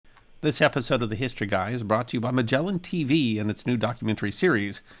This episode of The History Guy is brought to you by Magellan TV and its new documentary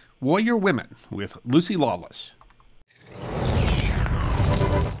series, Warrior Women, with Lucy Lawless.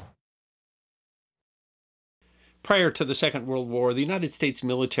 Prior to the Second World War, the United States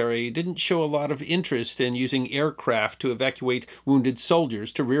military didn't show a lot of interest in using aircraft to evacuate wounded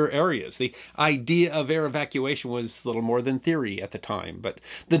soldiers to rear areas. The idea of air evacuation was little more than theory at the time, but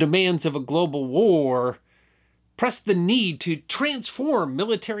the demands of a global war pressed the need to transform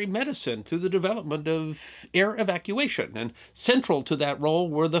military medicine through the development of air evacuation, and central to that role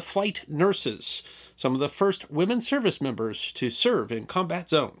were the flight nurses, some of the first women service members to serve in combat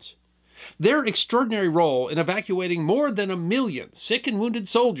zones. Their extraordinary role in evacuating more than 1 million sick and wounded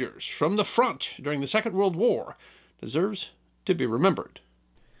soldiers from the front during the Second World War deserves to be remembered.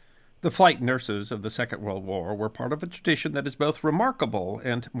 The flight nurses of the Second World War were part of a tradition that is both remarkable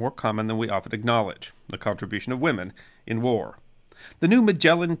and more common than we often acknowledge, the contribution of women in war. The new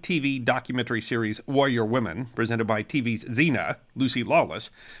Magellan TV documentary series Warrior Women, presented by TV's Xena, Lucy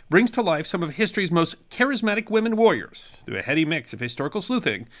Lawless, brings to life some of history's most charismatic women warriors through a heady mix of historical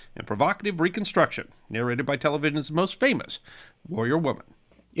sleuthing and provocative reconstruction, narrated by television's most famous warrior woman.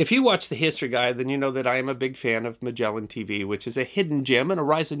 If you watch The History Guy, then you know that I am a big fan of Magellan TV, which is a hidden gem and a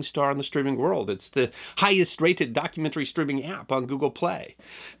rising star in the streaming world. It's the highest-rated documentary streaming app on Google Play.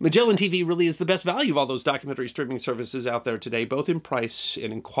 Magellan TV really is the best value of all those documentary streaming services out there today, both in price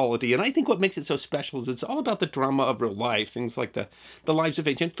and in quality. And I think what makes it so special is it's all about the drama of real life, things like the lives of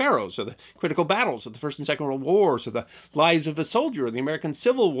ancient pharaohs, or the critical battles of the First and Second World Wars, or the lives of a soldier in the American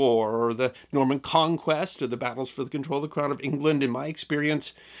Civil War, or the Norman Conquest, or the battles for the control of the Crown of England. In my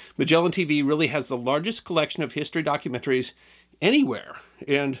experience, Magellan TV really has the largest collection of history documentaries anywhere,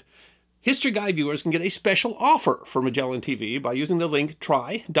 and History Guy viewers can get a special offer for Magellan TV by using the link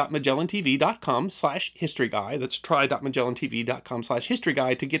try.magellantv.com/historyguy. That's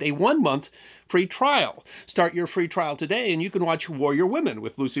try.magellantv.com/historyguy to get a 1-month free trial. Start your free trial today, and you can watch Warrior Women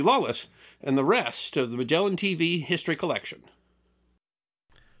with Lucy Lawless and the rest of the Magellan TV history collection.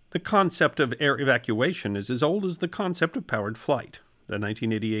 The concept of air evacuation is as old as the concept of powered flight. The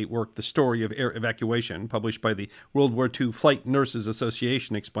 1988 work, The Story of Air Evacuation, published by the World War II Flight Nurses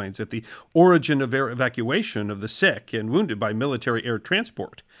Association, explains that the origin of air evacuation of the sick and wounded by military air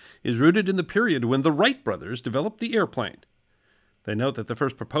transport is rooted in the period when the Wright brothers developed the airplane. They note that the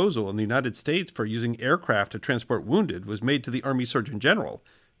first proposal in the United States for using aircraft to transport wounded was made to the Army Surgeon General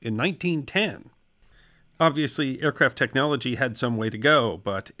in 1910. Obviously, aircraft technology had some way to go,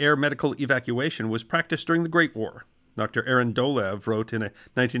 but air medical evacuation was practiced during the Great War. Dr. Aaron Dolev wrote in a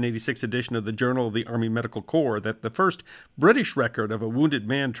 1986 edition of the Journal of the Army Medical Corps that the first British record of a wounded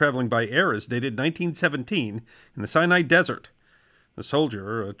man traveling by air is dated 1917 in the Sinai Desert. The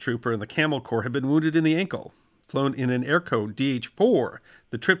soldier, a trooper in the Camel Corps, had been wounded in the ankle. Flown in an air code DH-4,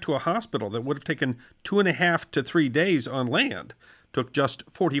 the trip to a hospital that would have taken 2.5 to 3 days on land took just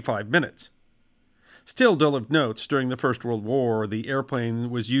 45 minutes. Still, Dolev notes, during the First World War, the airplane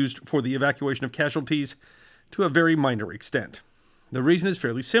was used for the evacuation of casualties to a very minor extent. The reason is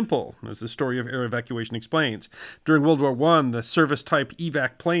fairly simple, as the Story of Air Evacuation explains. During World War I, the service-type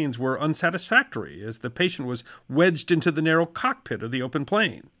evac planes were unsatisfactory, as the patient was wedged into the narrow cockpit of the open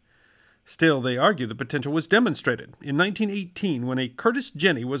plane. Still, they argue the potential was demonstrated in 1918 when a Curtiss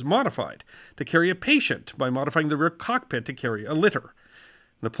Jenny was modified to carry a patient by modifying the rear cockpit to carry a litter.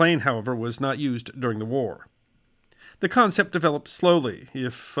 The plane, however, was not used during the war. The concept developed slowly,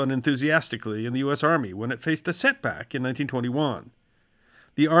 if unenthusiastically, in the U.S. Army when it faced a setback in 1921.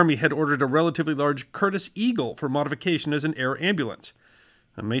 The Army had ordered a relatively large Curtiss Eagle for modification as an air ambulance.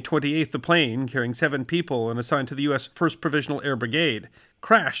 On May 28th, the plane, carrying 7 people and assigned to the U.S. 1st Provisional Air Brigade,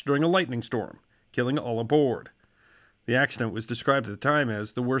 crashed during a lightning storm, killing all aboard. The accident was described at the time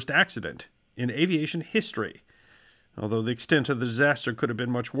as the worst accident in aviation history, although the extent of the disaster could have been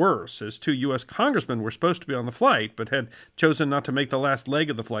much worse, as 2 U.S. congressmen were supposed to be on the flight, but had chosen not to make the last leg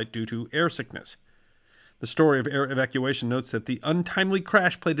of the flight due to air sickness. The Story of Air Evacuation notes that the untimely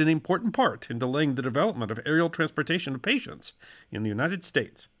crash played an important part in delaying the development of aerial transportation of patients in the United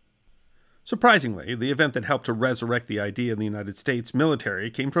States. Surprisingly, the event that helped to resurrect the idea in the United States military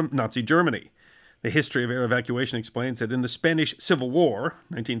came from Nazi Germany. The History of Air Evacuation explains that in the Spanish Civil War,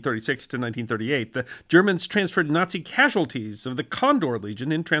 1936 to 1938, the Germans transferred Nazi casualties of the Condor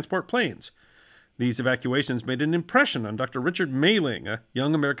Legion in transport planes. These evacuations made an impression on Dr. Richard Mayling, a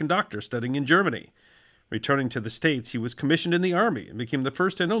young American doctor studying in Germany. Returning to the States, he was commissioned in the Army and became the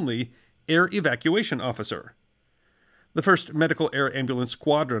first and only air evacuation officer. The first medical air ambulance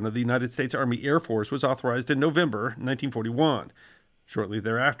squadron of the United States Army Air Force was authorized in November 1941. Shortly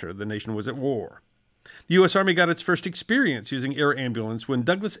thereafter, the nation was at war. The U.S. Army got its first experience using air ambulance when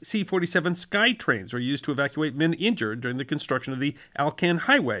Douglas C-47 Sky trains were used to evacuate men injured during the construction of the Alcan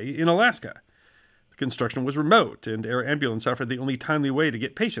Highway in Alaska. The construction was remote, and air ambulance offered the only timely way to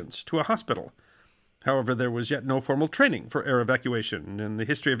get patients to a hospital. However, there was yet no formal training for air evacuation, and the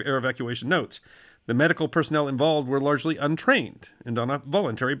history of air evacuation notes the medical personnel involved were largely untrained and on a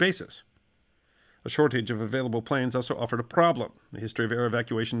voluntary basis. A shortage of available planes also offered a problem. The history of air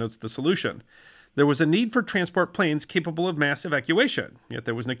evacuation notes the solution. There was a need for transport planes capable of mass evacuation, yet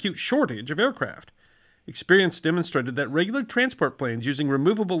there was an acute shortage of aircraft. Experience demonstrated that regular transport planes using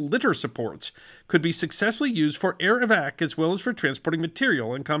removable litter supports could be successfully used for air evac as well as for transporting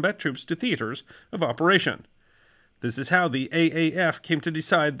material and combat troops to theaters of operation. This is how the AAF came to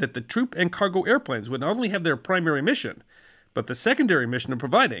decide that the troop and cargo airplanes would not only have their primary mission, but the secondary mission of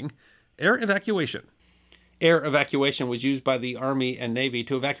providing air evacuation. Air evacuation was used by the Army and Navy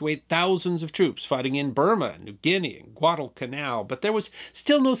to evacuate thousands of troops fighting in Burma, New Guinea, and Guadalcanal, but there was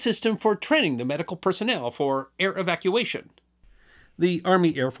still no system for training the medical personnel for air evacuation. The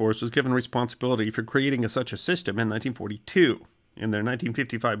Army Air Force was given responsibility for creating such a system in 1942. In their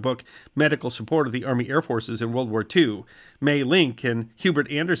 1955 book, Medical Support of the Army Air Forces in World War II, May Link and Hubert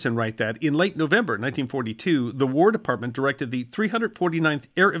Anderson write that in late November 1942, the War Department directed the 349th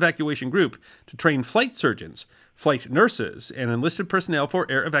Air Evacuation Group to train flight surgeons, flight nurses, and enlisted personnel for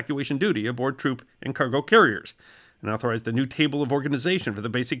air evacuation duty aboard troop and cargo carriers, and authorized a new table of organization for the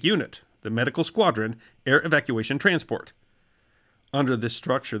basic unit, the Medical Squadron Air Evacuation Transport. Under this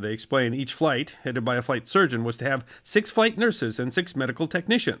structure, they explain each flight, headed by a flight surgeon, was to have 6 flight nurses and 6 medical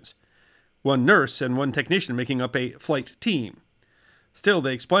technicians, 1 nurse and 1 technician making up a flight team. Still,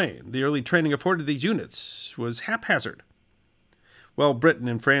 they explain, the early training afforded these units was haphazard. While Britain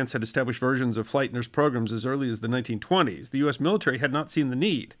and France had established versions of flight nurse programs as early as the 1920s, the U.S. military had not seen the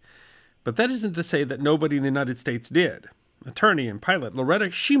need. But that isn't to say that nobody in the United States did. Attorney and pilot Loretta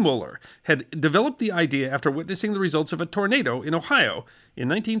Schiemuller had developed the idea after witnessing the results of a tornado in Ohio in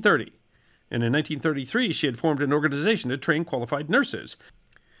 1930. And in 1933, she had formed an organization to train qualified nurses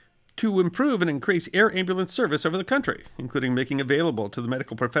to improve and increase air ambulance service over the country, including making available to the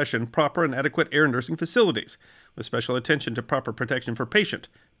medical profession proper and adequate air nursing facilities, with special attention to proper protection for patient,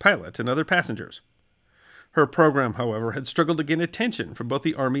 pilot, and other passengers. Her program, however, had struggled to gain attention from both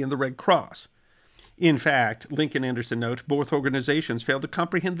the Army and the Red Cross. In fact, Link and Anderson note both organizations failed to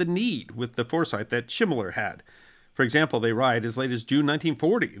comprehend the need with the foresight that Schiemuller had. For example, they write, as late as June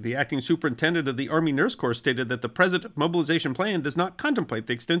 1940, the acting superintendent of the Army Nurse Corps stated that the present mobilization plan does not contemplate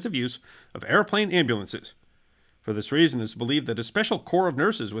the extensive use of airplane ambulances. For this reason, it is believed that a special corps of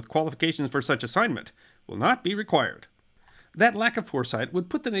nurses with qualifications for such assignment will not be required. That lack of foresight would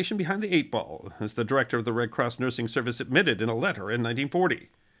put the nation behind the 8 ball, as the director of the Red Cross Nursing Service admitted in a letter in 1940.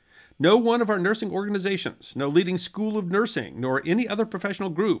 No one of our nursing organizations, no leading school of nursing, nor any other professional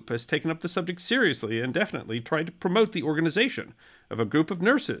group has taken up the subject seriously and definitely tried to promote the organization of a group of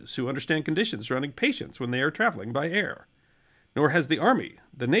nurses who understand conditions surrounding patients when they are traveling by air. Nor has the Army,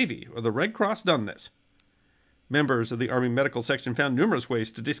 the Navy, or the Red Cross done this. Members of the Army Medical Section found numerous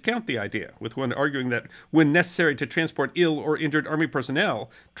ways to discount the idea, with one arguing that when necessary to transport ill or injured Army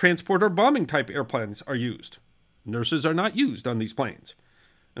personnel, transport or bombing-type airplanes are used. Nurses are not used on these planes.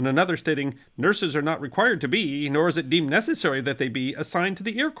 And another stating, nurses are not required to be, nor is it deemed necessary that they be, assigned to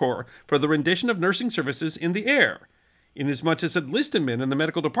the Air Corps for the rendition of nursing services in the air, inasmuch as enlisted men in the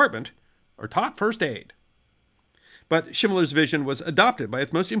medical department are taught first aid. But Schiemuller's vision was adopted by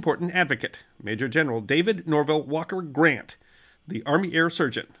its most important advocate, Major General David Norville Walker Grant, the Army Air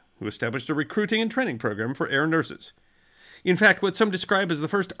Surgeon, who established a recruiting and training program for air nurses. In fact, what some describe as the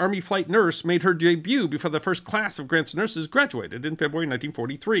first Army flight nurse made her debut before the first class of Grant's nurses graduated in February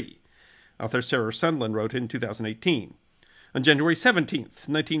 1943. Author Sarah Sundlin wrote in 2018. On January 17,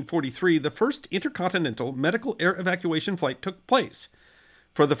 1943, the first intercontinental medical air evacuation flight took place.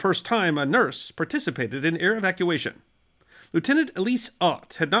 For the first time, a nurse participated in air evacuation. Lieutenant Elise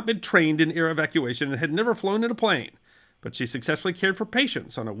Ott had not been trained in air evacuation and had never flown in a plane, but she successfully cared for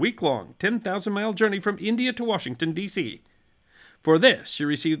patients on a week-long, 10,000-mile journey from India to Washington, D.C. For this, she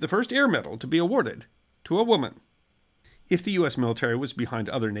received the first air medal to be awarded to a woman. If the U.S. military was behind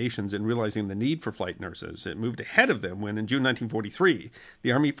other nations in realizing the need for flight nurses, it moved ahead of them when, in June 1943,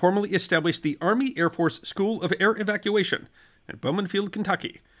 the Army formally established the Army Air Force School of Air Evacuation at Bowman Field,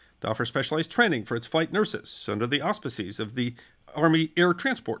 Kentucky, to offer specialized training for its flight nurses under the auspices of the Army Air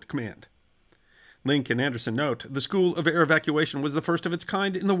Transport Command. Link and Anderson note, the School of Air Evacuation was the first of its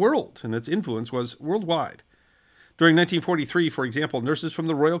kind in the world, and its influence was worldwide. During 1943, for example, nurses from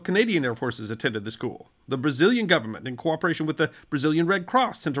the Royal Canadian Air Forces attended the school. The Brazilian government, in cooperation with the Brazilian Red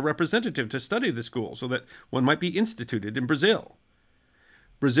Cross, sent a representative to study the school so that one might be instituted in Brazil.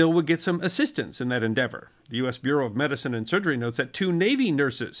 Brazil would get some assistance in that endeavor. The U.S. Bureau of Medicine and Surgery notes that 2 Navy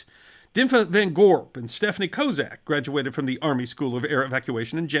nurses, Dimfa Van Gorp and Stephanie Kozak, graduated from the Army School of Air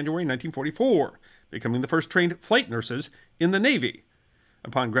Evacuation in January 1944, becoming the first trained flight nurses in the Navy.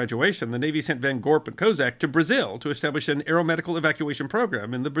 Upon graduation, the Navy sent Van Gorp and Kozak to Brazil to establish an aeromedical evacuation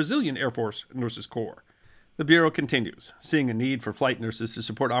program in the Brazilian Air Force Nurses Corps. The Bureau continues. Seeing a need for flight nurses to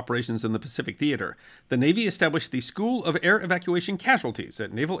support operations in the Pacific Theater, the Navy established the School of Air Evacuation Casualties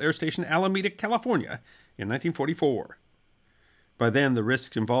at Naval Air Station Alameda, California, in 1944. By then, the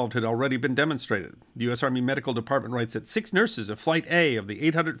risks involved had already been demonstrated. The U.S. Army Medical Department writes that 6 nurses of Flight A of the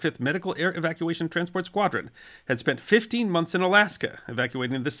 805th Medical Air Evacuation Transport Squadron had spent 15 months in Alaska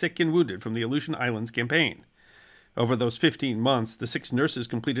evacuating the sick and wounded from the Aleutian Islands campaign. Over those 15 months, the 6 nurses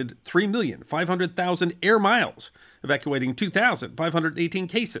completed 3,500,000 air miles, evacuating 2,518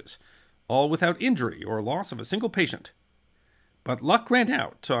 cases, all without injury or loss of a single patient. But luck ran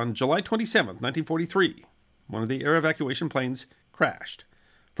out on July 27, 1943. One of the air evacuation planes crashed.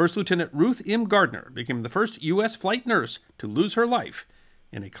 First Lieutenant Ruth M. Gardner became the first U.S. flight nurse to lose her life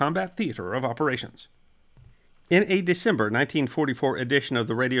in a combat theater of operations. In a December 1944 edition of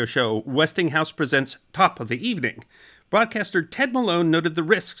the radio show Westinghouse Presents Top of the Evening, broadcaster Ted Malone noted the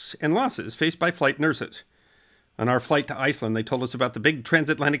risks and losses faced by flight nurses. On our flight to Iceland, they told us about the big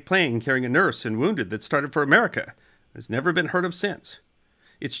transatlantic plane carrying a nurse and wounded that started for America. It has never been heard of since.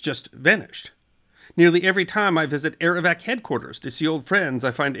 It's just vanished. Nearly every time I visit Air Evac headquarters to see old friends,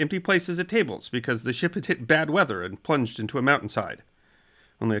 I find empty places at tables because the ship had hit bad weather and plunged into a mountainside.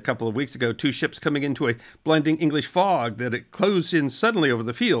 Only a couple of weeks ago, 2 ships coming into a blinding English fog that had closed in suddenly over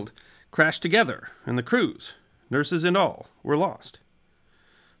the field crashed together, and the crews, nurses and all, were lost.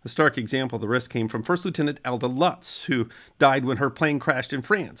 A stark example of the risk came from First Lieutenant Alda Lutz, who died when her plane crashed in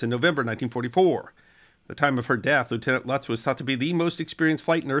France in November 1944. At the time of her death, Lieutenant Lutz was thought to be the most experienced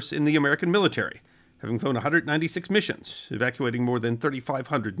flight nurse in the American military, having flown 196 missions, evacuating more than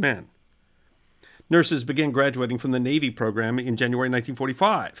 3,500 men. Nurses began graduating from the Navy program in January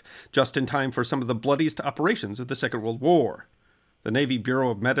 1945, just in time for some of the bloodiest operations of the Second World War. The Navy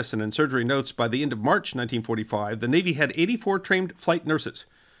Bureau of Medicine and Surgery notes by the end of March 1945, the Navy had 84 trained flight nurses.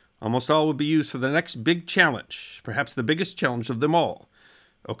 Almost all would be used for the next big challenge, perhaps the biggest challenge of them all,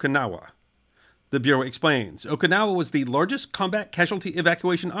 Okinawa. The Bureau explains, Okinawa was the largest combat casualty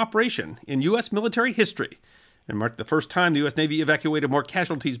evacuation operation in U.S. military history and marked the first time the U.S. Navy evacuated more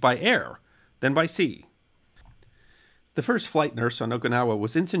casualties by air than by sea. The first flight nurse on Okinawa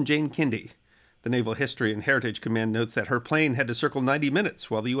was Ensign Jane Kindy. The Naval History and Heritage Command notes that her plane had to circle 90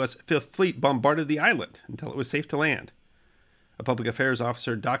 minutes while the U.S. Fifth Fleet bombarded the island until it was safe to land. A public affairs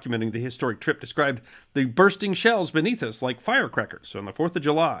officer documenting the historic trip described the bursting shells beneath us like firecrackers on the 4th of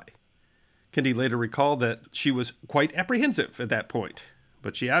July. Kindy later recalled that she was quite apprehensive at that point,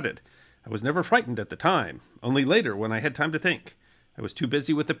 but she added, "I was never frightened at the time, only later when I had time to think. I was too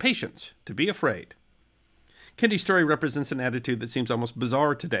busy with the patients to be afraid." Kindy's story represents an attitude that seems almost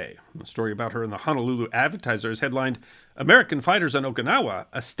bizarre today. A story about her in the Honolulu Advertiser is headlined, "American Fighters on Okinawa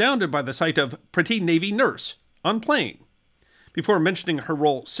Astounded by the Sight of Pretty Navy Nurse on Plane." Before mentioning her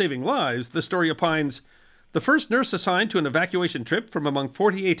role saving lives, the story opines, "The first nurse assigned to an evacuation trip from among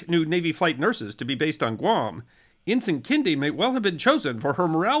 48 new Navy flight nurses to be based on Guam, Ensign Kindy may well have been chosen for her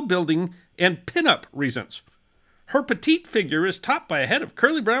morale-building and pin-up reasons. Her petite figure is topped by a head of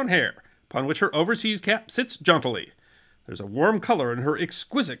curly brown hair, upon which her overseas cap sits jauntily. There's a warm color in her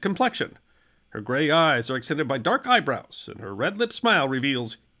exquisite complexion. Her gray eyes are accented by dark eyebrows, and her red-lipped smile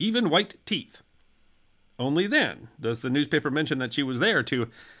reveals even white teeth." Only then does the newspaper mention that she was there to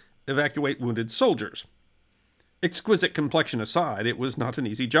evacuate wounded soldiers. Exquisite complexion aside, it was not an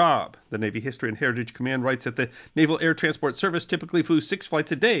easy job. The Navy History and Heritage Command writes that the Naval Air Transport Service typically flew 6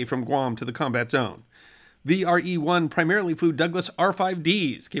 flights a day from Guam to the combat zone. VRE-1 primarily flew Douglas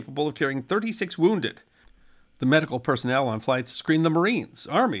R-5Ds, capable of carrying 36 wounded. The medical personnel on flights screened the Marines,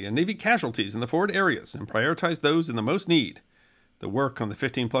 Army, and Navy casualties in the forward areas and prioritized those in the most need. The work on the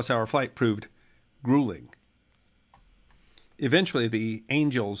 15-plus-hour flight proved grueling. Eventually, the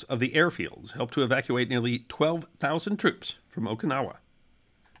Angels of the Airfields helped to evacuate nearly 12,000 troops from Okinawa.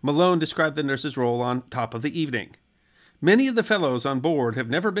 Malone described the nurse's role on Top of the Evening. "Many of the fellows on board have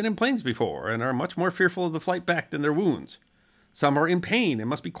never been in planes before and are much more fearful of the flight back than their wounds. Some are in pain and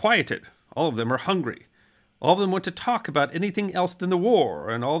must be quieted. All of them are hungry. All of them want to talk about anything else than the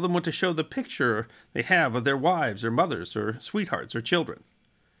war, and all of them want to show the picture they have of their wives or mothers or sweethearts or children."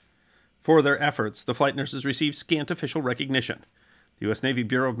 For their efforts, the flight nurses received scant official recognition. The U.S. Navy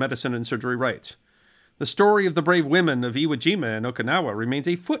Bureau of Medicine and Surgery writes, "The story of the brave women of Iwo Jima and Okinawa remains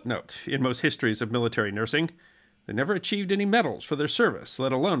a footnote in most histories of military nursing. They never achieved any medals for their service,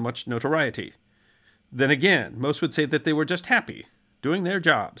 let alone much notoriety. Then again, most would say that they were just happy, doing their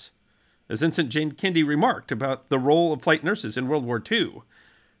jobs. As Ensign Jane Kennedy remarked about the role of flight nurses in World War II,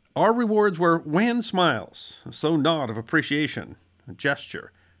 our rewards were wan smiles, a slow nod of appreciation, a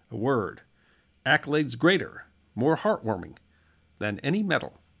gesture, a word, accolades greater, more heartwarming than any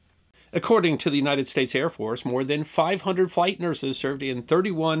medal." According to the United States Air Force, more than 500 flight nurses served in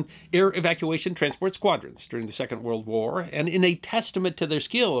 31 air evacuation transport squadrons during the Second World War, and in a testament to their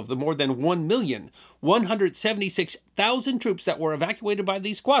skill of the more than 1,176,000 troops that were evacuated by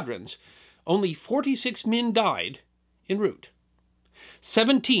these squadrons, only 46 men died en route.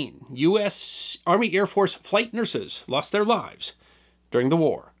 17 U.S. Army Air Force flight nurses lost their lives during the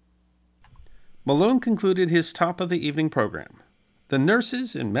war. Malone concluded his top-of-the-evening program. The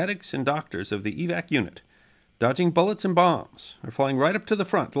nurses and medics and doctors of the evac unit, dodging bullets and bombs, are flying right up to the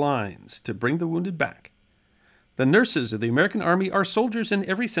front lines to bring the wounded back. The nurses of the American Army are soldiers in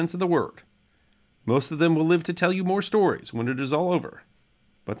every sense of the word. Most of them will live to tell you more stories when it is all over.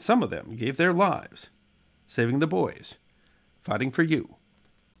 But some of them gave their lives, saving the boys, fighting for you.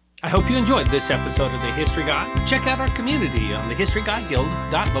 I hope you enjoyed this episode of The History Guy. Check out our community on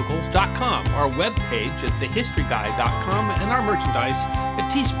thehistoryguyguild.locals.com, our webpage at thehistoryguy.com, and our merchandise at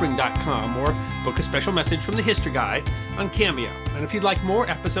teespring.com, or book a special message from The History Guy on Cameo. And if you'd like more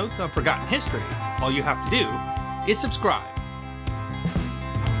episodes on Forgotten History, all you have to do is subscribe.